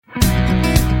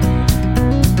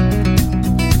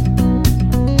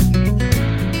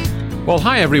Well,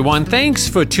 hi, everyone. Thanks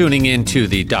for tuning in to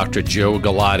the Dr. Joe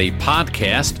Galati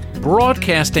podcast,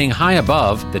 broadcasting high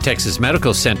above the Texas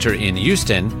Medical Center in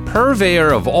Houston,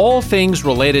 purveyor of all things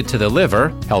related to the liver,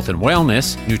 health and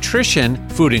wellness, nutrition,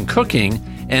 food and cooking,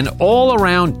 and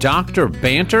all-around doctor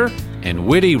banter and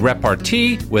witty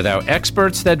repartee with our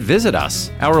experts that visit us.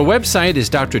 Our website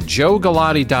is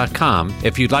drjoegalati.com.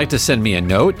 If you'd like to send me a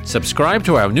note, subscribe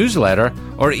to our newsletter,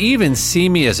 or even see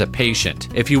me as a patient.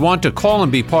 If you want to call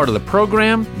and be part of the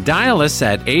program, dial us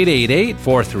at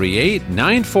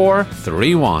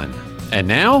 888-438-9431. And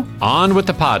now, on with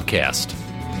the podcast.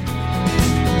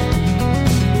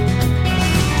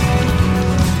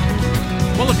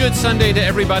 Well, a good Sunday to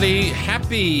everybody.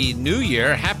 Happy New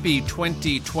Year. Happy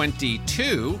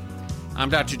 2022.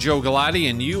 I'm Dr. Joe Galati,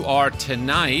 and you are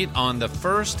tonight on the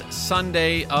first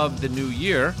Sunday of the new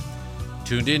year,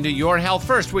 tuned into Your Health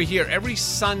First. We're here every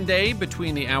Sunday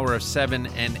between the hour of 7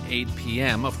 and 8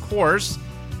 p.m. Of course,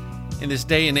 in this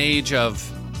day and age of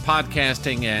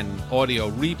podcasting and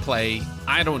audio replay,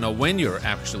 I don't know when you're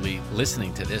actually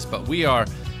listening to this, but we are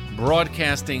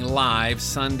broadcasting live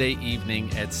Sunday evening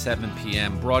at 7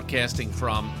 p.m., broadcasting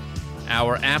from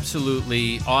our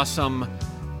absolutely awesome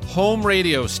home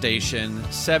radio station,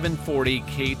 740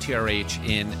 KTRH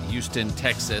in Houston,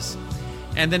 Texas.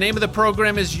 And the name of the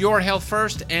program is Your Health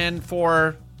First, and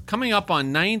for coming up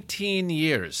on 19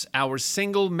 years, our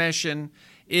single mission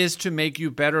is to make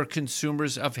you better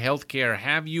consumers of healthcare,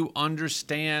 have you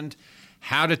understand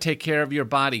how to take care of your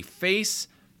body, face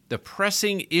the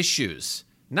pressing issues,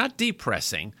 not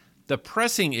depressing, the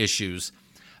pressing issues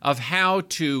of how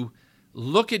to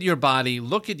look at your body,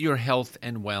 look at your health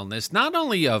and wellness, not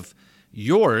only of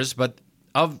yours, but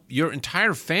of your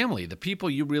entire family, the people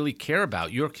you really care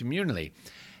about, your community.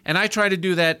 And I try to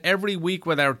do that every week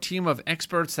with our team of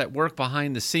experts that work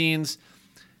behind the scenes,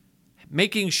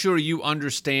 making sure you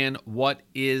understand what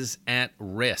is at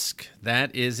risk.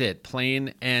 That is it,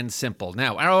 plain and simple.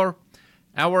 Now, our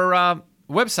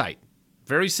website,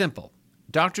 very simple.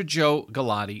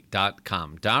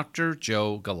 drjoegalati.com,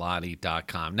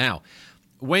 drjoegalati.com. Now,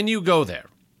 when you go there,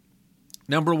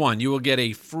 number one, you will get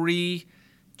a free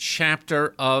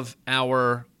chapter of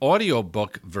our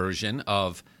audiobook version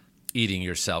of Eating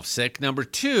Yourself Sick. Number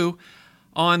two,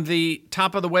 on the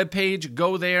top of the webpage,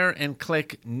 go there and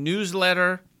click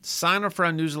newsletter, sign up for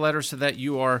our newsletter so that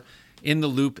you are in the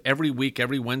loop every week,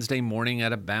 every Wednesday morning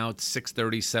at about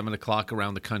 6:30, 7 o'clock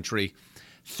around the country.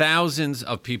 Thousands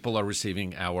of people are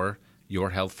receiving our Your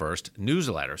Health First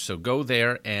newsletter. So go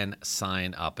there and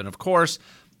sign up. And of course,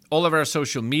 all of our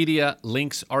social media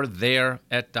links are there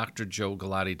at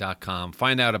drjoegalati.com.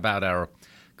 Find out about our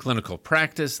clinical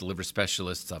practice, Liver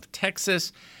Specialists of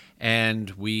Texas, and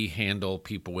we handle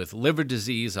people with liver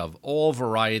disease of all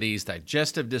varieties,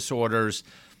 digestive disorders,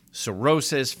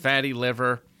 cirrhosis, fatty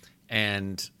liver,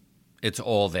 and it's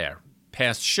all there.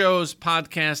 Past shows,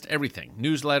 podcast, everything,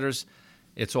 newsletters.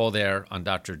 It's all there on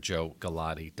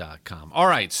drjoegalati.com. All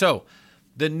right, so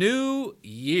the new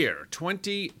year,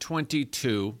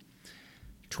 2022,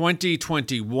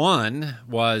 2021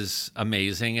 was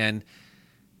amazing. And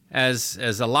as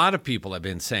a lot of people have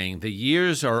been saying, the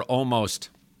years are almost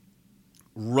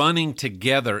running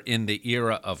together in the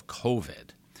era of COVID,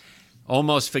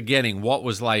 almost forgetting what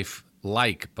was life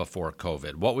like before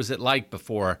COVID. What was it like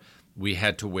before we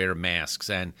had to wear masks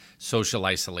and social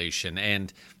isolation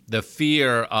and the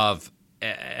fear of,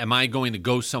 am I going to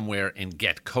go somewhere and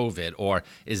get COVID? Or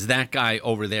is that guy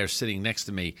over there sitting next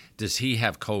to me, does he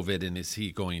have COVID and is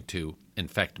he going to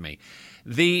infect me?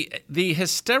 The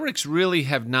hysterics really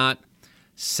have not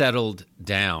settled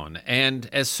down. And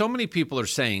as so many people are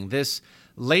saying, this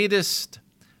latest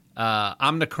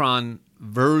Omicron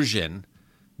version,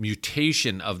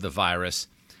 mutation of the virus,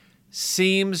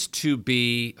 seems to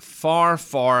be far,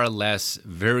 far less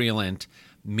virulent,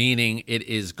 meaning it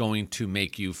is going to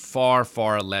make you far,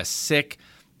 far less sick.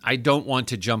 I don't want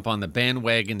to jump on the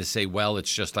bandwagon to say, well,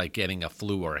 it's just like getting a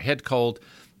flu or a head cold.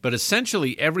 But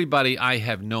essentially, everybody I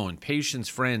have known, patients,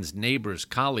 friends, neighbors,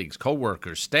 colleagues,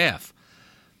 coworkers, staff,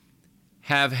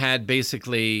 have had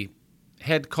basically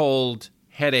head cold,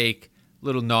 headache,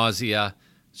 little nausea,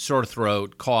 sore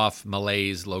throat, cough,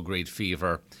 malaise, low-grade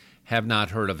fever. Have not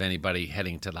heard of anybody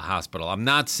heading to the hospital. I'm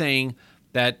not saying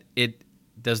that it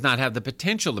does not have the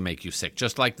potential to make you sick,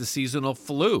 just like the seasonal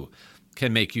flu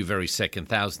can make you very sick, and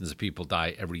thousands of people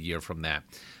die every year from that.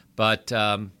 But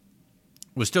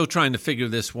we're still trying to figure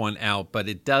this one out, but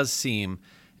it does seem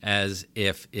as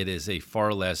if it is a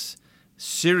far less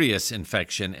serious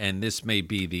infection, and this may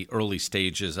be the early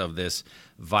stages of this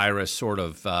virus sort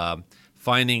of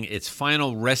finding its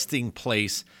final resting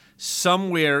place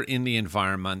somewhere in the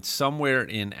environment, somewhere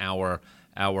in our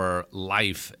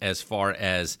life, as far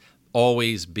as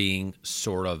always being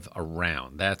sort of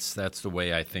around. That's the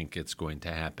way I think it's going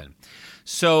to happen.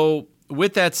 So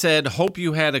with that said, hope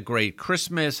you had a great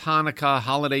Christmas, Hanukkah,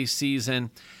 holiday season,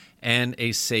 and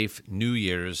a safe New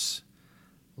Year's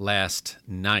last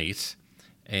night.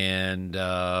 And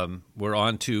we're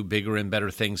on to bigger and better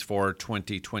things for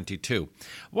 2022.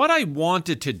 What I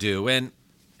wanted to do, and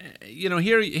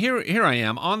here I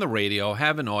am on the radio,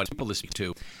 have an audience, people listening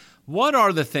to. What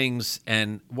are the things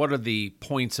and what are the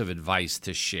points of advice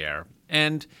to share?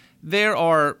 And there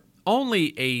are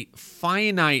only a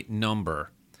finite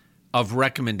number of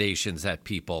recommendations that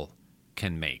people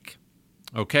can make.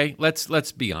 Okay,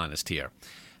 let's be honest here.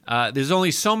 There's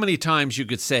only so many times you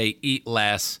could say eat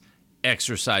less,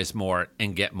 exercise more,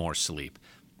 and get more sleep.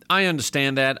 I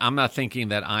understand that. I'm not thinking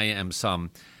that I am some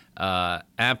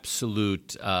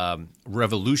absolute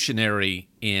revolutionary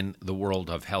in the world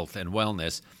of health and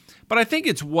wellness, but I think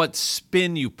it's what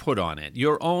spin you put on it,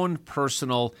 your own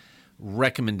personal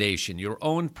recommendation, your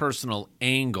own personal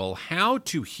angle, how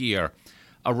to hear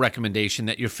a recommendation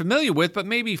that you're familiar with, but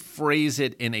maybe phrase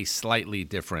it in a slightly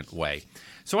different way.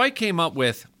 So I came up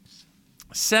with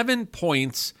 7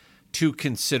 points to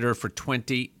consider for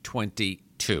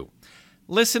 2022.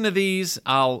 Listen to these.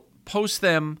 I'll post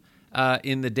them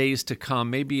in the days to come,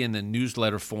 maybe in the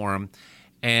newsletter form,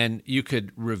 and you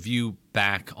could review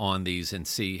back on these and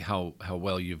see how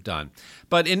well you've done.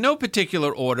 But in no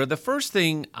particular order, the first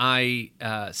thing I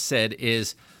said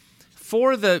is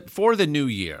for the new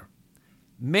year,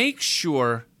 make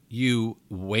sure you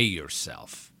weigh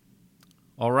yourself.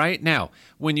 All right? Now,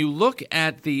 when you look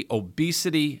at the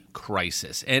obesity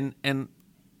crisis, and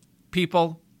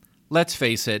people, let's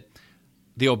face it,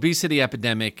 the obesity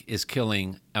epidemic is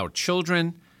killing our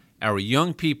children, our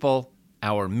young people,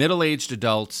 our middle-aged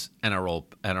adults, and our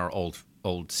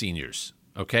old seniors.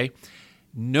 Okay?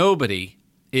 Nobody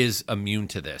is immune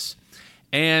to this.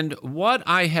 And what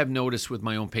I have noticed with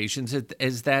my own patients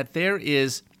is that there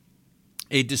is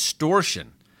a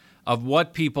distortion of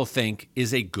what people think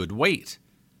is a good weight.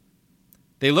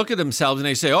 They look at themselves and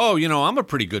they say, oh, I'm a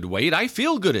pretty good weight. I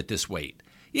feel good at this weight.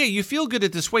 Yeah, you feel good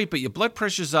at this weight, but your blood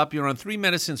pressure's up, you're on 3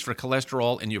 medicines for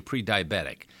cholesterol, and you're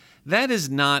pre-diabetic. That is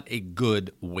not a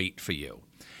good weight for you.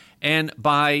 And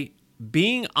by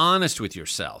being honest with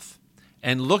yourself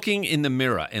and looking in the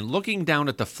mirror and looking down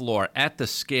at the floor at the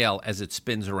scale as it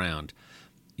spins around,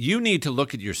 you need to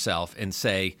look at yourself and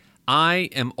say, I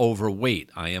am overweight,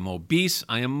 I am obese,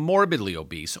 I am morbidly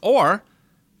obese, or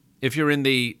if you're in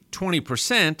the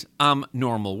 20%, I'm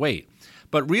normal weight.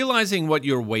 But realizing what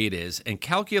your weight is and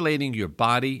calculating your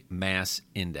body mass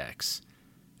index.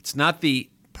 It's not the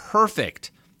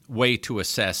perfect way to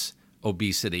assess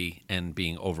obesity and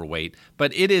being overweight,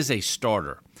 but it is a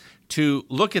starter to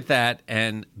look at that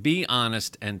and be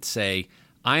honest and say,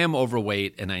 I am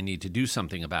overweight and I need to do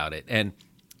something about it. And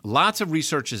lots of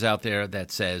research is out there that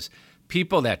says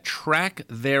people that track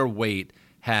their weight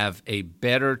have a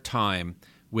better time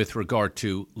with regard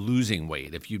to losing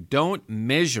weight. If you don't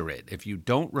measure it, if you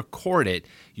don't record it,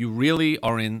 you really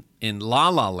are in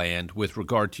la-la land with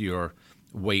regard to your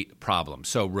weight problem.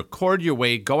 So record your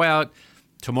weight. Go out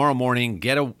tomorrow morning,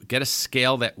 get a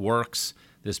scale that works.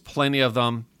 There's plenty of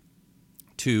them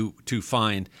to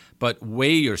find, but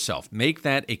weigh yourself. Make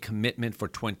that a commitment for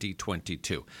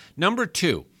 2022. Number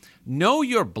 2, know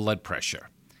your blood pressure.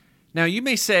 Now, you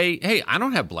may say, hey, I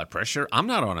don't have blood pressure. I'm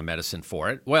not on a medicine for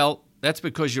it. Well, that's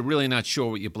because you're really not sure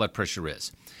what your blood pressure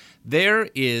is. There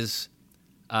is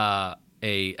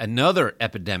another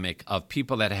epidemic of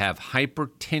people that have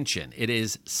hypertension. It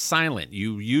is silent.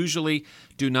 You usually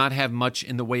do not have much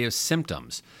in the way of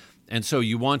symptoms. And so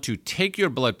you want to take your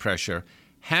blood pressure,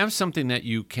 have something that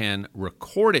you can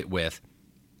record it with,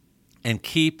 and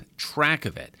keep track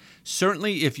of it.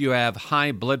 Certainly, if you have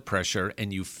high blood pressure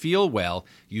and you feel well,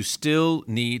 you still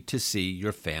need to see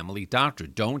your family doctor.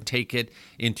 Don't take it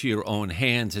into your own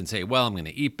hands and say, well, I'm going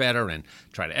to eat better and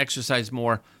try to exercise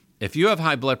more. If you have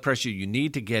high blood pressure, you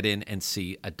need to get in and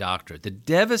see a doctor. The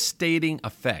devastating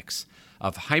effects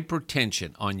of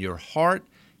hypertension on your heart,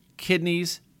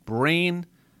 kidneys, brain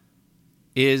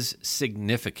is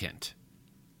significant.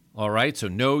 All right, so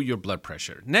know your blood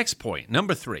pressure. Next point,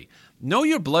 number 3, know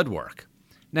your blood work.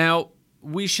 Now,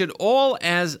 we should all,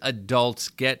 as adults,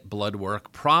 get blood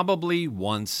work probably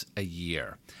once a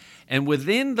year. And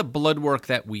within the blood work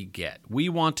that we get, we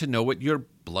want to know what your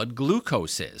blood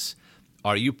glucose is.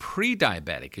 Are you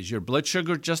pre-diabetic? Is your blood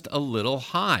sugar just a little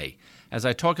high? As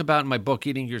I talk about in my book,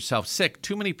 Eating Yourself Sick,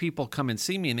 too many people come and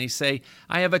see me and they say,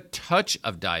 I have a touch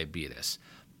of diabetes.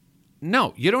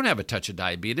 No, you don't have a touch of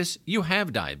diabetes. You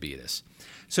have diabetes.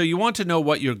 So you want to know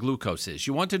what your glucose is.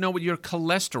 You want to know what your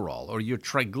cholesterol or your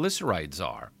triglycerides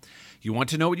are. You want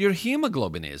to know what your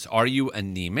hemoglobin is. Are you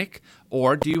anemic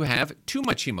or do you have too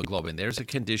much hemoglobin? There's a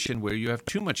condition where you have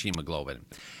too much hemoglobin.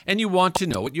 And you want to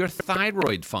know what your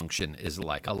thyroid function is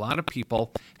like. A lot of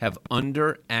people have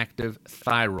underactive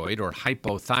thyroid or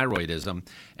hypothyroidism,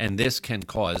 and this can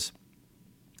cause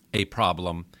a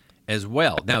problem as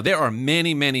well. Now, there are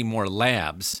many, many more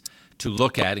labs to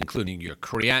look at, including your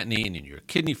creatinine and your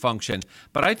kidney function.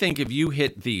 But I think if you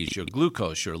hit these, your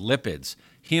glucose, your lipids,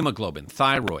 hemoglobin,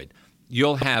 thyroid,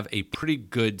 you'll have a pretty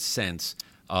good sense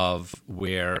of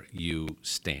where you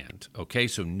stand. Okay,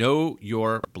 so know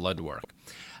your blood work.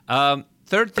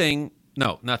 Fourth thing,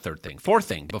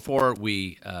 before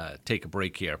we take a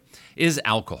break here, is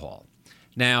alcohol.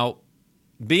 Now,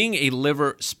 being a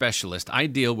liver specialist, I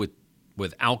deal with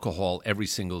alcohol every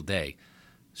single day.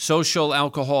 Social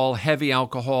alcohol, heavy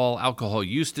alcohol, alcohol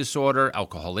use disorder,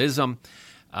 alcoholism,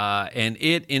 and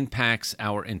it impacts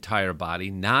our entire body,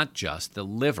 not just the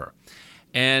liver.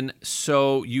 And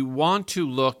so you want to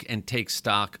look and take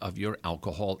stock of your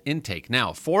alcohol intake.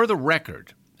 Now, for the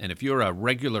record, and if you're a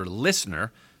regular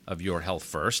listener of Your Health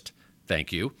First,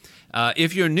 thank you.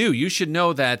 If you're new, you should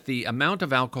know that the amount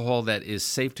of alcohol that is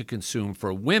safe to consume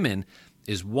for women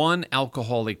is 1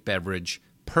 alcoholic beverage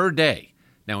per day.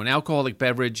 Now, an alcoholic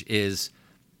beverage is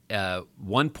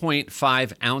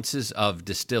 1.5 ounces of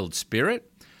distilled spirit,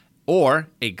 or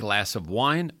a glass of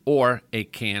wine, or a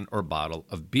can or bottle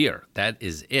of beer. That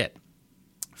is it.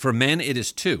 For men, it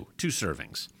is 2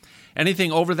 servings.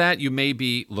 Anything over that, you may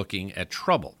be looking at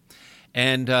trouble.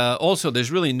 And also,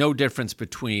 there's really no difference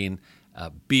between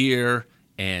beer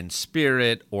and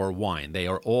spirit or wine. They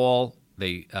are all,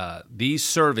 these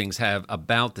servings have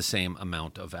about the same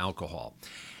amount of alcohol.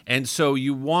 And so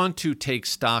you want to take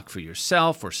stock for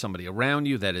yourself or somebody around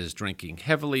you that is drinking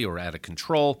heavily or out of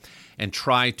control and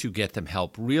try to get them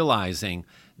help, realizing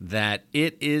that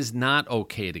it is not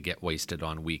okay to get wasted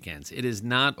on weekends. It is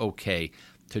not okay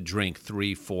to drink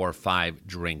 3, 4, 5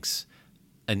 drinks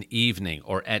an evening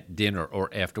or at dinner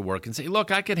or after work and say, look,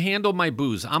 I can handle my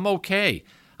booze. I'm okay.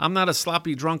 I'm not a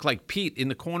sloppy drunk like Pete in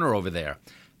the corner over there.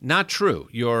 Not true.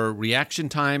 Your reaction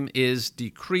time is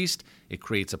decreased. It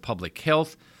creates a public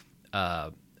health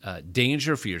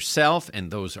danger for yourself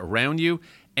and those around you,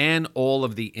 and all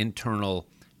of the internal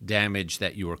damage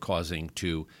that you are causing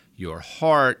to your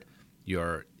heart,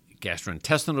 your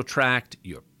gastrointestinal tract,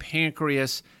 your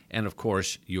pancreas, and of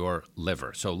course, your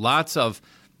liver. So lots of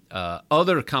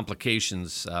other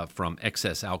complications from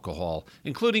excess alcohol,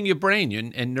 including your brain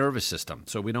and nervous system.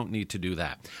 So we don't need to do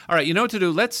that. All right, you know what to do.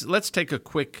 Let's take a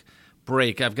quick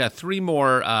break. I've got 3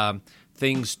 more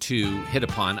things to hit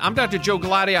upon. I'm Dr. Joe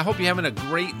Galati. I hope you're having a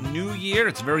great new year.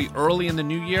 It's very early in the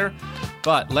new year,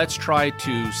 but let's try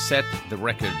to set the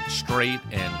record straight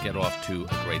and get off to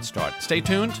a great start. Stay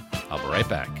tuned. I'll be right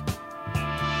back.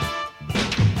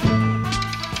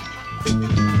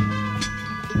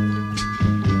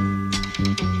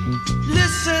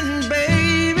 Listen,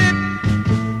 baby,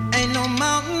 ain't no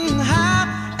mountain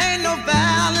high, ain't no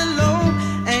valley low,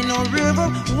 ain't no river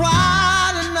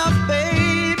wide enough,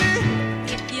 baby.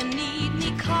 If you need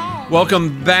me, call.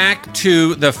 Welcome back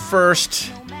to the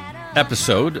first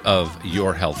episode of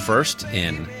Your Health First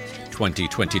in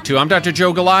 2022. I'm Dr.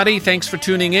 Joe Galati. Thanks for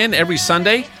tuning in every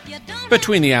Sunday.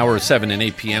 Between the hour of 7 and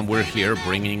 8 p.m., we're here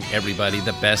bringing everybody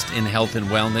the best in health and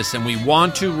wellness, and we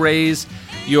want to raise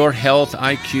your health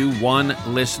IQ one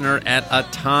listener at a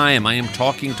time. I am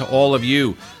talking to all of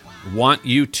you. Want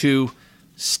you to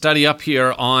study up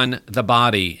here on the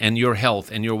body and your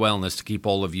health and your wellness to keep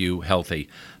all of you healthy.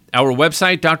 Our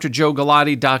website,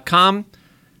 drjoegalati.com.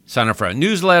 Sign up for our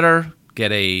newsletter.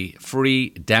 Get a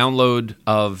free download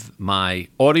of my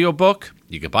audiobook.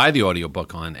 You can buy the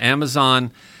audiobook on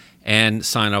Amazon and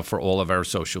sign up for all of our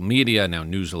social media and our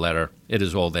newsletter. It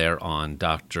is all there on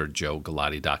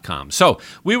drjoegalati.com. So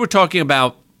we were talking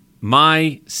about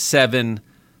my 7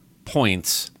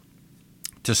 points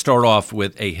to start off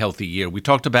with a healthy year. We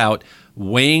talked about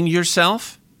weighing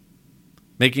yourself,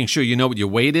 making sure you know what your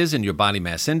weight is and your body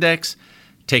mass index,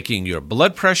 taking your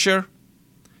blood pressure,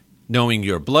 knowing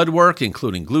your blood work,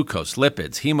 including glucose,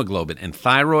 lipids, hemoglobin, and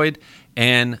thyroid,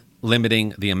 and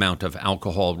limiting the amount of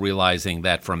alcohol, realizing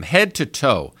that from head to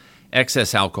toe,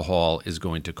 excess alcohol is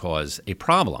going to cause a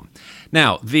problem.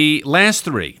 Now, the last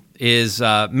 3 is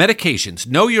medications.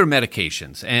 Know your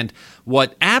medications. And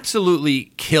what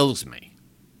absolutely kills me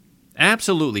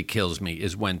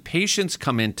is when patients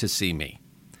come in to see me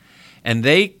and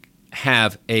they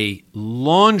have a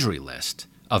laundry list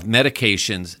of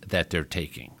medications that they're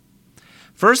taking.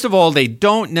 First of all, they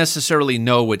don't necessarily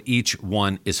know what each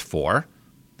one is for.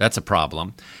 That's a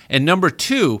problem. And number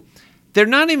two, they're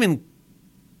not even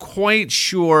quite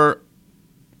sure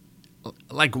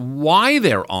like why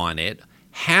they're on it,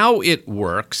 how it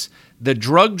works, the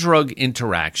drug-drug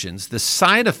interactions, the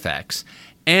side effects,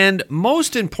 and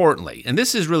most importantly, and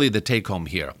this is really the take-home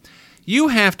here, you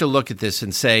have to look at this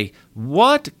and say,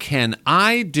 what can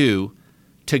I do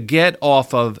to get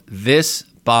off of this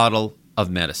bottle of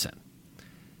medicine?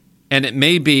 And it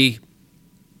may be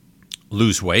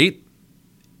lose weight,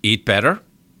 eat better,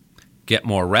 get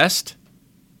more rest,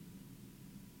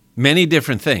 many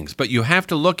different things. But you have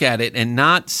to look at it and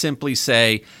not simply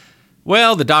say,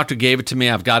 well, the doctor gave it to me,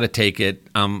 I've got to take it,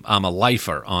 I'm a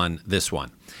lifer on this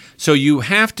one. So you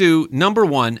have to, number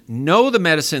one, know the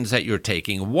medicines that you're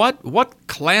taking. What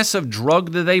class of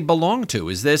drug do they belong to?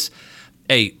 Is this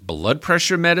a blood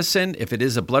pressure medicine? If it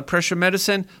is a blood pressure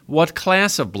medicine, what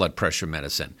class of blood pressure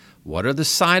medicine? What are the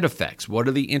side effects? What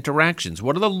are the interactions?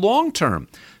 What are the long-term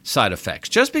side effects?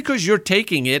 Just because you're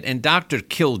taking it and Dr.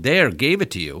 Kildare gave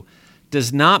it to you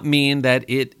does not mean that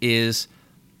it is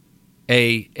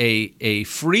a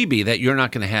freebie that you're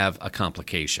not going to have a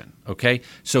complication, okay?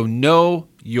 So know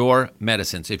your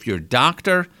medicines. If your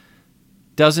doctor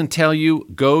doesn't tell you,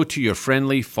 go to your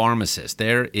friendly pharmacist.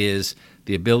 There is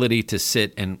the ability to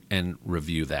sit and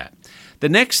review that. The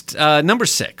next, number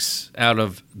 6 out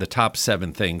of the top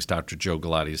 7 things Dr. Joe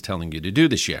Galati is telling you to do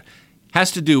this year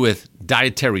has to do with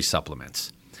dietary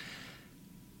supplements.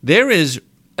 There is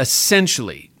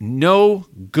essentially no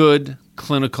good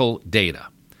clinical data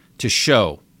to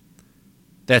show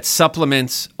that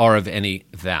supplements are of any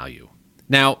value.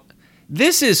 Now,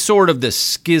 this is sort of the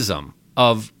schism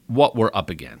of what we're up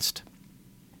against.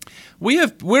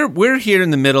 We're here in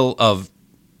the middle of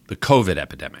the COVID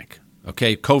epidemic,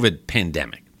 okay, COVID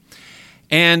pandemic.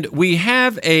 And we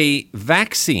have a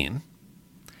vaccine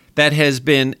that has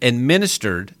been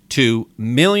administered to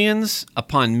millions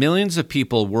upon millions of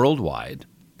people worldwide.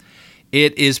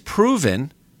 It is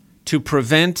proven to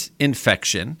prevent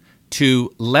infection,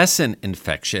 to lessen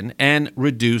infection, and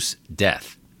reduce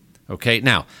death. Okay,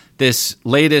 now, this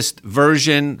latest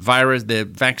version virus, the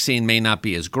vaccine may not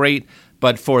be as great,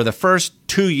 but for the first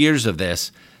 2 years of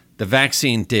this, the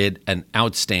vaccine did an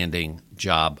outstanding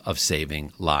job of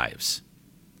saving lives.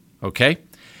 Okay?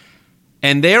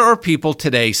 And there are people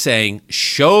today saying,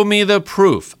 show me the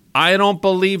proof. I don't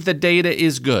believe the data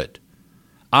is good.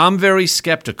 I'm very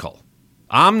skeptical.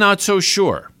 I'm not so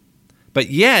sure. But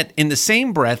yet, in the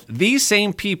same breath, these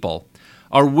same people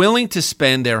are willing to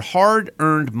spend their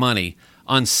hard-earned money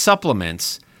on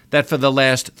supplements that for the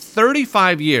last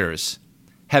 35 years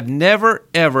have never,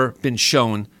 ever been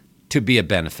shown to be a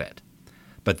benefit.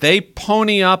 But they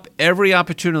pony up every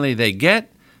opportunity they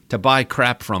get to buy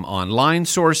crap from online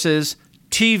sources,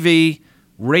 TV,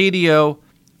 radio,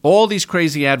 all these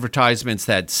crazy advertisements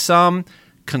that some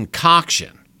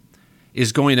concoction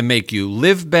is going to make you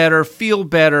live better, feel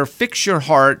better, fix your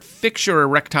heart, fix your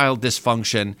erectile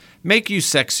dysfunction, make you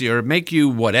sexier, make you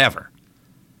whatever.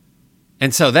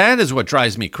 And so that is what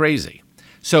drives me crazy.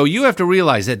 So you have to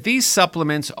realize that these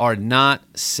supplements are not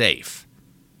safe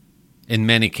in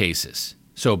many cases.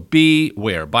 So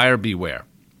beware, buyer beware.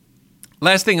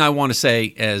 Last thing I want to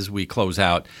say as we close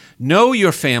out, know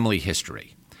your family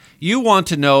history. You want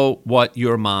to know what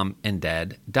your mom and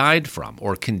dad died from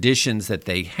or conditions that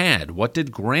they had. What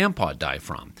did grandpa die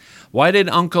from? Why did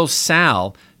Uncle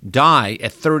Sal die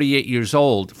at 38 years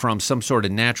old from some sort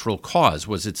of natural cause?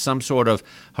 Was it some sort of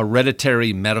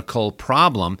hereditary medical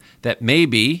problem that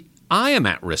maybe I am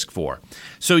at risk for?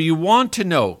 So you want to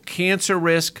know cancer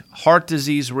risk, heart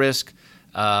disease risk,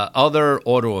 other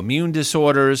autoimmune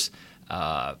disorders,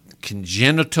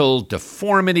 congenital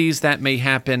deformities that may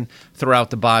happen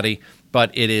throughout the body, but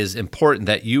it is important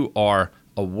that you are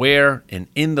aware and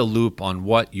in the loop on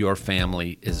what your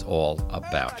family is all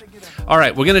about. All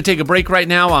right, we're going to take a break right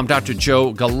now. I'm Dr.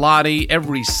 Joe Galati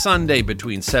every Sunday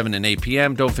between 7 and 8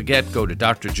 p.m. Don't forget, go to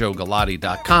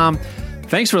drjoegalati.com.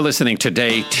 Thanks for listening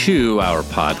today to our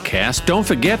podcast. Don't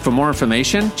forget, for more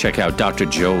information, check out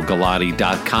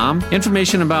drjoegalati.com.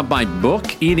 Information about my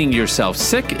book, Eating Yourself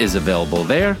Sick, is available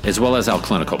there, as well as our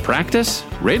clinical practice,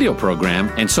 radio program,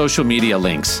 and social media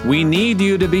links. We need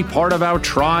you to be part of our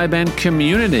tribe and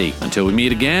community. Until we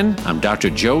meet again, I'm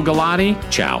Dr. Joe Galati.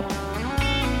 Ciao.